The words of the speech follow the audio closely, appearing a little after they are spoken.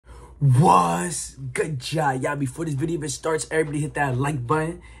What's good, job? Y'all, before this video even starts, everybody hit that like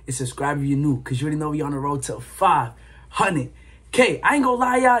button and subscribe if you're new, because you already know we on the road to 500K. I ain't gonna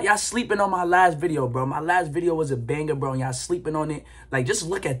lie, y'all sleeping on my last video, bro. My last video was a banger, bro, and y'all sleeping on it. Like, just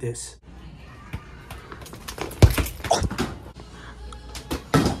look at this.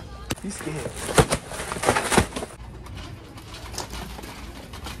 You scared?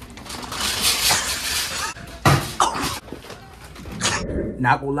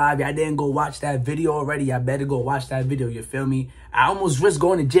 Not gonna lie, if y'all didn't go watch that video already, y'all better go watch that video, you feel me? I almost risked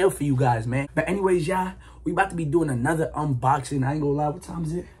going to jail for you guys, man. But anyways, y'all, we about to be doing another unboxing. I ain't gonna lie, what time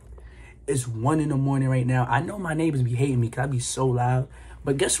is it? It's 1 in the morning right now. I know my neighbors be hating me because I be so loud.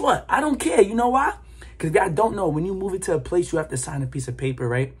 But guess what? I don't care. You know why? Because if y'all don't know, when you move into a place, you have to sign a piece of paper,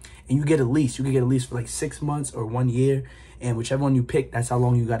 right? And you get a lease. You can get a lease for like 6 months or 1 year. And whichever one you pick, that's how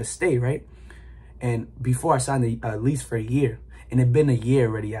long you got to stay, right? And before I signed a lease for a year. And it been a year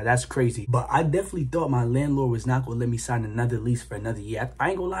already, yeah, that's crazy. But I definitely thought my landlord was not gonna let me sign another lease for another year.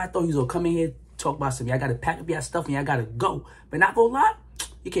 I ain't gonna lie, I thought he was gonna come in here, talk about something. I gotta pack up your stuff and I gotta go. But not gonna lie,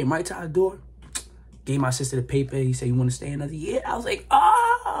 he came right to our door, gave my sister the paper. He said, you wanna stay another year? I was like,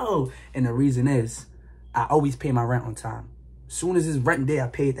 oh! And the reason is, I always pay my rent on time. Soon as it's rent day, I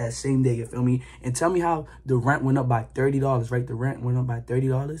pay it that same day, you feel me? And tell me how the rent went up by $30, right? The rent went up by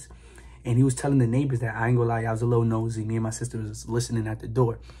 $30. And he was telling the neighbors that, I ain't gonna lie, I was a little nosy. Me and my sister was listening at the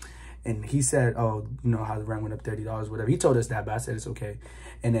door. And he said, oh, you know how the rent went up $30, whatever. He told us that, but I said it's okay.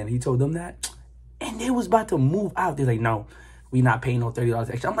 And then he told them that. And they was about to move out. They're like, no, we not paying no $30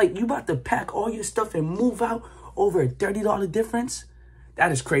 extra. I'm like, you about to pack all your stuff and move out over a $30 difference?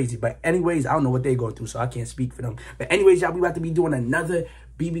 That is crazy. But anyways, I don't know what they going through, so I can't speak for them. But anyways, y'all, we about to be doing another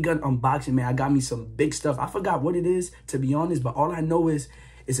BB gun unboxing, man. I got me some big stuff. I forgot what it is, to be honest, but all I know is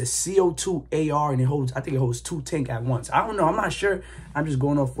it's a CO2 AR, and I think it holds 2 tanks at once. I don't know. I'm not sure. I'm just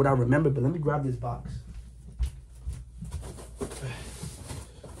going off what I remember, but let me grab this box.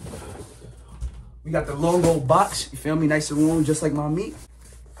 We got the long old box. You feel me? Nice and long, just like my meat.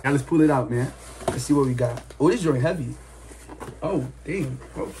 Now let's pull it out, man. Let's see what we got. Oh, this joint heavy. Oh, damn.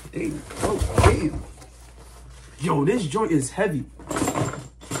 Oh, damn. Oh, damn. Yo, this joint is heavy.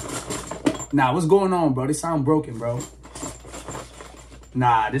 Nah, what's going on, bro? They sound broken, bro.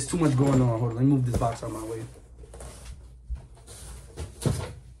 Nah, there's too much going on. Hold on, let me move this box out of my way.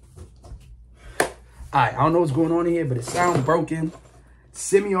 Alright, I don't know what's going on in here, but it sounds broken.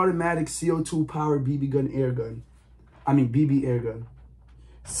 Semi-automatic CO2 powered BB gun air gun. I mean, BB air gun.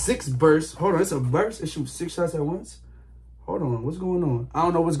 6 bursts. Hold on, it's a burst. It shoots 6 shots at once. Hold on, what's going on? I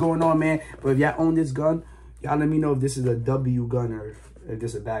don't know what's going on, man. But if y'all own this gun, y'all let me know if this is a W gun or if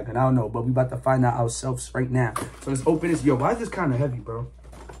this is a bad gun. I don't know, but we about to find out ourselves right now. So let's open this. Yo, why is this kind of heavy, bro?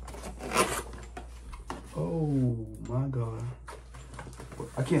 Oh my God.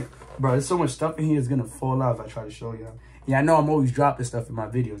 I can't, bro, there's so much stuff in here, it's gonna fall out if I try to show y'all. Yeah, I know I'm always dropping stuff in my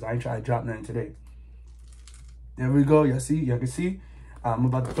videos. I ain't trying to drop nothing today. There we go. Y'all see? Y'all can see? I'm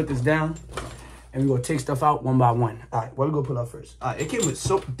about to put this down and we're gonna take stuff out one by one. All right, what we gonna pull out first? All right, it came with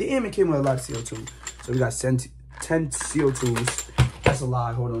damn, it came with a lot of CO2. So we got 10 CO2s. That's a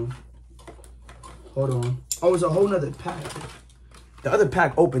lie. Hold on. Hold on. Oh, it's a whole nother pack. The other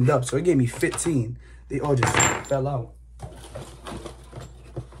pack opened up, so it gave me 15. They all just fell out.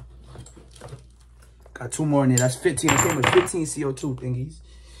 Got 2 more in there. That's 15. It came with 15 CO2 thingies.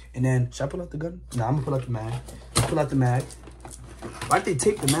 And then, should I pull out the gun? Nah, I'm gonna pull out the mag. Pull out the mag. Why'd they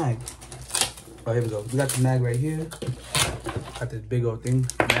take the mag? Oh, here we go. We got the mag right here. Got this big old thing.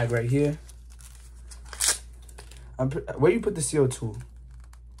 Mag right here. Where you put the CO2?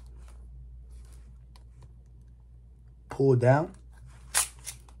 Pull down.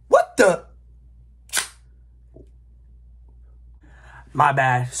 What the? My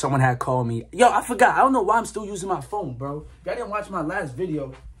bad. Someone had called me. Yo, I forgot. I don't know why I'm still using my phone, bro. Y'all didn't watch my last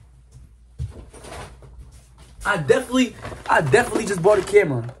video. I definitely just bought a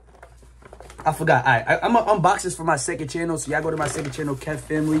camera. I forgot. All right, I'm gonna unbox this for my second channel. So y'all go to my second channel, Kev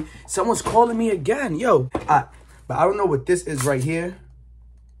Family. Someone's calling me again. Yo. But I don't know what this is right here.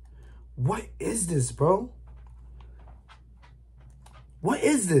 What is this, bro? What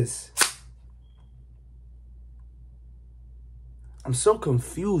is this? I'm so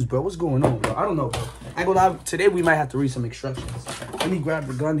confused, bro. What's going on, bro? I don't know, bro. I ain't gonna lie. Today, we might have to read some instructions. Let me grab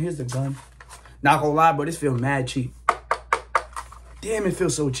the gun. Here's the gun. Not gonna lie, bro. This feels mad cheap. Damn, it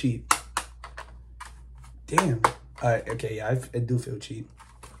feels so cheap. Damn. All right, okay, yeah, it do feel cheap.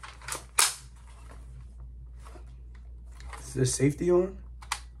 Is there safety on?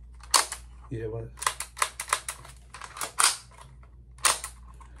 Yeah, what?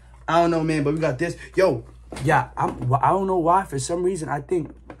 I don't know, man, but we got this. Yo, yeah, I don't know why. For some reason, I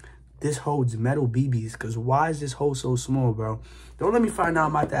think this holds metal BBs. Because why is this hole so small, bro? Don't let me find out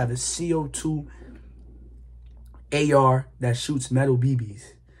I'm about to have a CO2 AR that shoots metal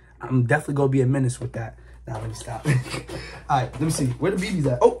BBs. I'm definitely going to be a menace with that. Now, let me stop. All right, let me see. Where the BBs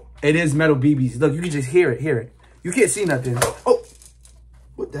at? Oh, it is metal BBs. Look, you can just hear it. You can't see nothing. Oh,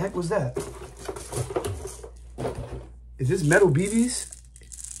 what the heck was that? Is this metal BBs?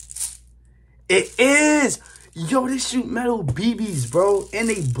 It is. Yo, they shoot metal BBs, bro. And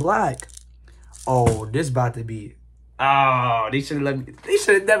they black. Oh, this about to be. Oh, they should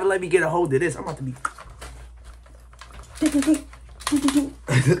have never let me get a hold of this. I'm about to be.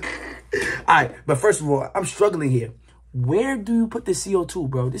 Alright, but first of all, I'm struggling here. Where do you put the CO2,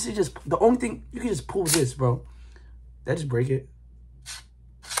 bro? This is just the only thing. You can just pull this, bro. Did I just break it?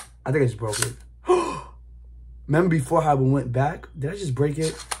 I think I just broke it. Remember before how we went back? Did I just break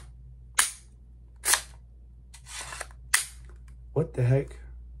it? What the heck?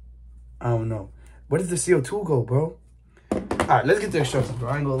 I don't know. Where does the CO2 go, bro? Alright, let's get the instructions, bro.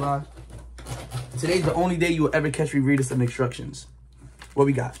 I ain't gonna lie. Today's the only day you will ever catch me reading some instructions. What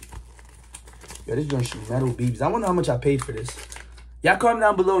we got? Yo, this joint shoot metal BBs. I wonder how much I paid for this. Y'all comment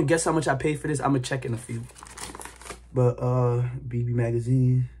down below and guess how much I paid for this. I'm gonna check in a few. But BB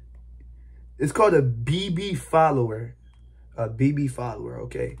magazine. It's called a BB follower. A BB follower,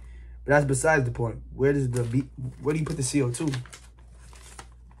 okay. But that's besides the point. Where do you put the CO2?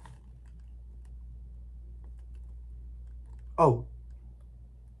 Oh.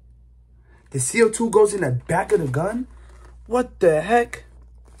 The CO2 goes in the back of the gun? What the heck?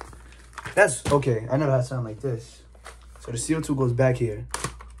 That's okay. I never had something like this. So the CO2 goes back here.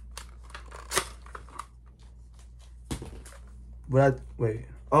 Wait.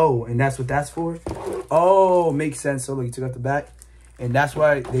 Oh, and that's what that's for? Oh, makes sense. So look, you took out the back. And that's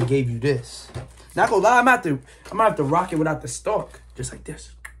why they gave you this. Not gonna lie, I'm gonna have to rock it without the stalk. Just like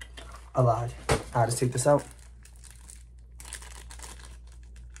this. I lied. Alright, let's take this out.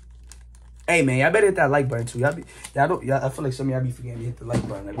 Hey man, y'all better hit that like button too. I feel like some of y'all be forgetting to hit the like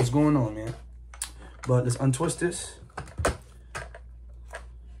button. Like, what's going on, man? But let's untwist this.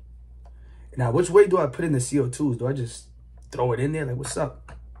 Now, which way do I put in the CO2s? Do I just throw it in there? Like, what's up?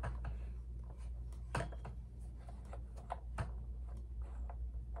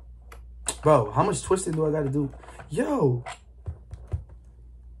 Bro, how much twisting do I gotta do? Yo.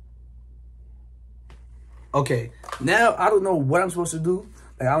 Okay, now I don't know what I'm supposed to do.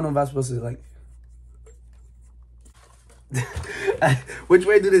 Like, I don't know if I'm supposed to, like... Which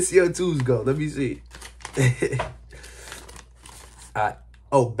way do the CO2s go? Let me see.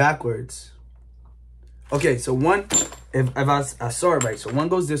 Oh, backwards. Okay, so one... If I saw it right. So one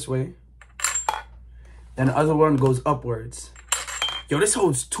goes this way. Then the other one goes upwards. Yo, this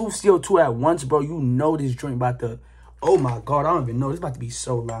holds 2 CO2 at once, bro. You know this joint about to... Oh, my God. I don't even know. This about to be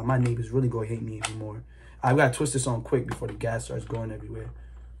so loud. My neighbors really going to hate me even more. I got to twist this on quick before the gas starts going everywhere.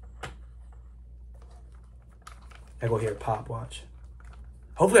 I go hear it pop, watch.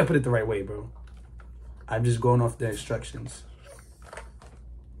 Hopefully I put it the right way, bro. I'm just going off the instructions.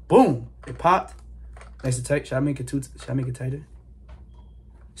 Boom. It popped. Nice and tight. Should I make it tighter?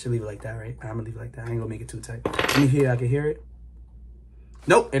 Should leave it like that, right? I'm gonna leave it like that. I ain't gonna make it too tight. Let me hear. I can hear it.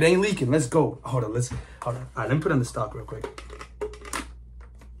 Nope, it ain't leaking. Let's go. Hold on. Hold on. All right, let me put on the stock real quick.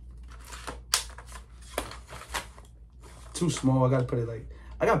 Too small. I gotta put it like.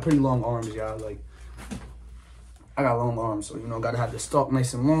 I got pretty long arms, y'all. Like, I got long arms, so you know, gotta have the stalk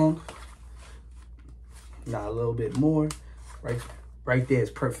nice and long. Now a little bit more. Right there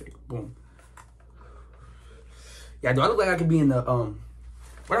is perfect. Boom. Yeah, do I look like I could be in the what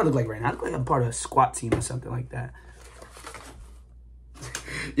do I look like right now? I look like I'm part of a squat team or something like that.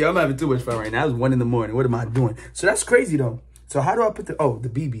 Yeah, I'm having too much fun right now. It's 1 in the morning. What am I doing? So that's crazy though. So how do I put the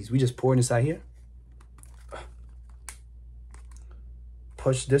BBs? We just pour it inside here.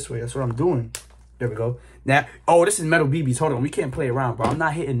 Push this way. That's what I'm doing. There we go. Now, this is metal BBs. Hold on. We can't play around, bro. I'm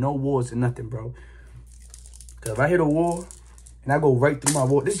not hitting no walls or nothing, bro. Because if I hit a wall and I go right through my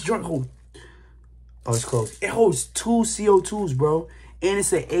wall, this joint holds... Oh, it's closed. It holds 2 CO2s, bro. And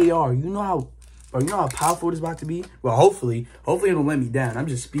it's an AR. You know how powerful it's about to be? Well, hopefully it'll let me down. I'm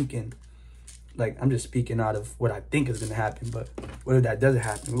just speaking. Like, I'm just speaking out of what I think is going to happen. But what if that doesn't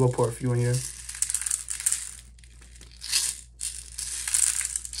happen? We're going to pour a few in here.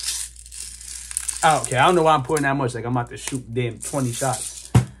 Oh, okay, I don't know why I'm pouring that much. Like, I'm about to shoot damn 20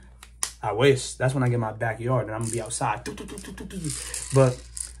 shots. I wish. That's when I get my backyard and I'm going to be outside. But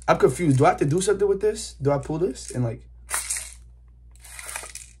I'm confused. Do I have to do something with this? Do I pull this? And, like,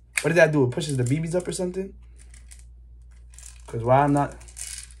 what does that do? It pushes the BBs up or something? Because why I'm not...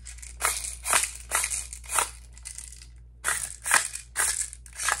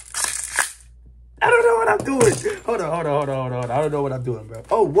 I don't know what I'm doing. Hold on. I don't know what I'm doing, bro.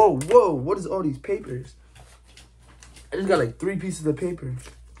 Oh, whoa. What is all these papers? I just got like 3 pieces of paper.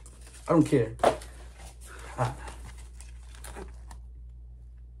 I don't care.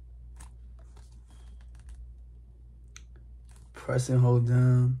 Press and hold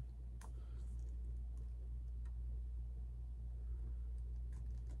down.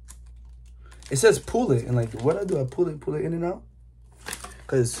 It says pull it. And like, what I do? I pull it in and out?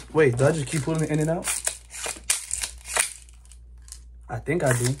 Because, wait, do I just keep pulling it in and out? I think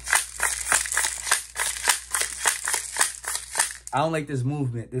I do. I don't like this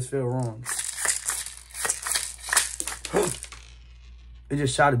movement. This feels wrong. It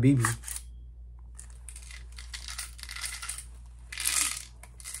just shot a BB.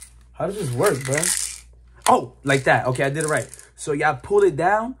 How does this work, bro? Oh, like that. Okay, I did it right. So y'all pull it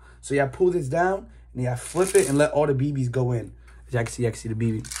down. So y'all pull this down and y'all flip it and let all the BBs go in. As y'all can see, I can see the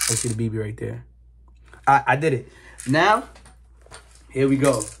BB. I see the BB right there. I did it. Now, here we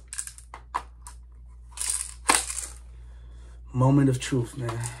go. Moment of truth,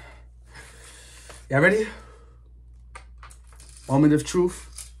 man. Y'all ready? Moment of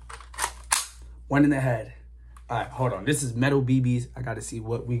truth. 1 in the head. All right, hold on. This is metal BBs. I got to see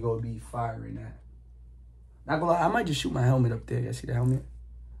what we going to be firing at. Not gonna lie, I might just shoot my helmet up there. Y'all see the helmet?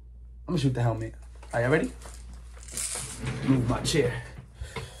 I'm going to shoot the helmet. All right, y'all ready? Move my chair.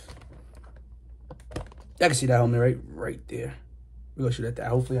 Y'all can see that helmet right there. We're going to shoot at that.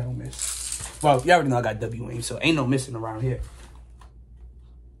 Hopefully I don't miss. Well, y'all already know I got W aim, so ain't no missing around here.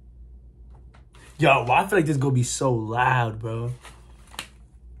 Yo, I feel like this gonna be so loud, bro.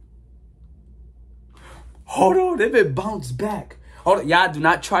 Hold on, they been bounced back. Hold on, y'all do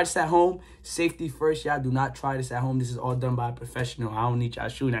not try this at home. Safety first, y'all do not try this at home. This is all done by a professional. I don't need y'all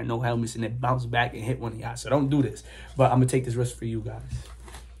shooting at no helmets and then bounce back and hit one of y'all. So don't do this. But I'm gonna take this risk for you guys.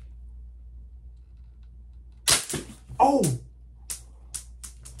 Oh!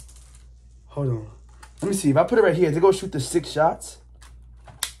 Hold on. Let me see. If I put it right here, to go shoot the 6 shots.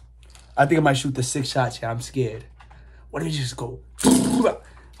 I think I might shoot the 6 shots. Yeah, I'm scared. What if you just go?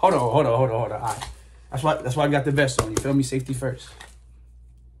 Hold on. All right. That's why I got the vest on. You feel me? Safety first.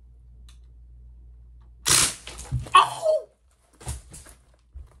 Oh!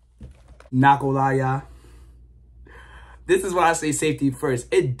 Not gonna lie, y'all. This is why I say safety first.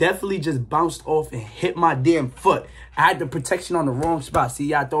 It definitely just bounced off and hit my damn foot. I had the protection on the wrong spot. See,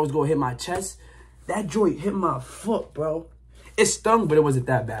 y'all thought it was gonna hit my chest. That joint hit my foot, bro. It stung, but it wasn't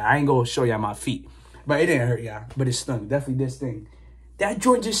that bad. I ain't gonna show y'all my feet. But it didn't hurt y'all. But it stung. Definitely this thing. That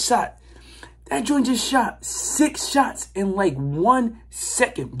joint just shot. That joint just shot 6 shots in like 1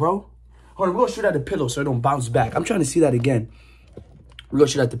 second, bro. Hold on, we're gonna shoot at the pillow so it don't bounce back. I'm trying to see that again. We're gonna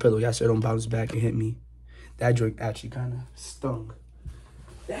shoot at the pillow, y'all, so it don't bounce back and hit me. That joint actually kind of stung.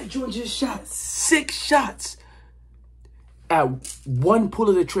 That joint just shot 6 shots. At 1 pull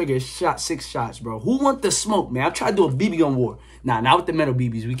of the trigger, it shot 6 shots, bro. Who want the smoke, man? I'm trying to do a BB gun war. Nah, not with the metal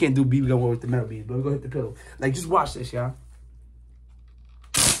BBs. We can't do BB gun war with the metal BBs, but we're gonna hit the pillow. Like, just watch this, y'all.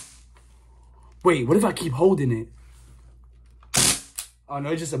 Wait, what if I keep holding it? Oh,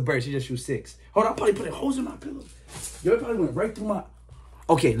 no, it's just a burst. You just shoot 6. Hold on, I'm probably putting holes in my pillow. Yo, it probably went right through my...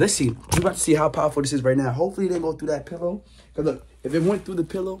 Okay, let's see. We're about to see how powerful this is right now. Hopefully, it didn't go through that pillow. Because, look, if it went through the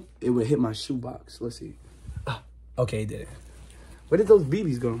pillow, it would hit my shoebox. Let's see. Okay, it did it. Where did those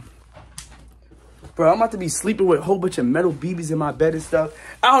BBs go? Bro, I'm about to be sleeping with a whole bunch of metal BBs in my bed and stuff.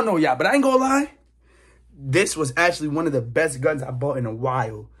 I don't know, y'all, but I ain't gonna lie. This was actually one of the best guns I bought in a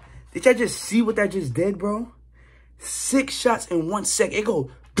while. Did y'all just see what that just did, bro? 6 shots in 1 second. It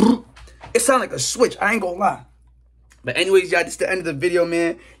go... It sounded like a switch. I ain't gonna lie. But anyways, y'all, this is the end of the video,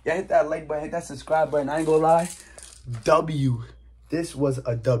 man. Y'all hit that like button, hit that subscribe button. I ain't gonna lie. W. This was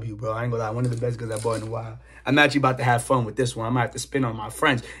a W, bro. I ain't gonna lie. One of the best guns I bought in a while. I'm actually about to have fun with this one. I might have to spin on my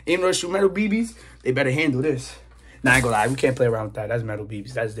friends. Even though they shoot metal BBs, they better handle this. Nah, I ain't gonna lie. We can't play around with that. That's metal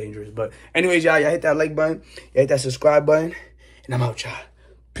BBs. That's dangerous. But anyways, y'all hit that like button. Y'all hit that subscribe button. And I'm out, y'all.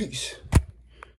 Peace.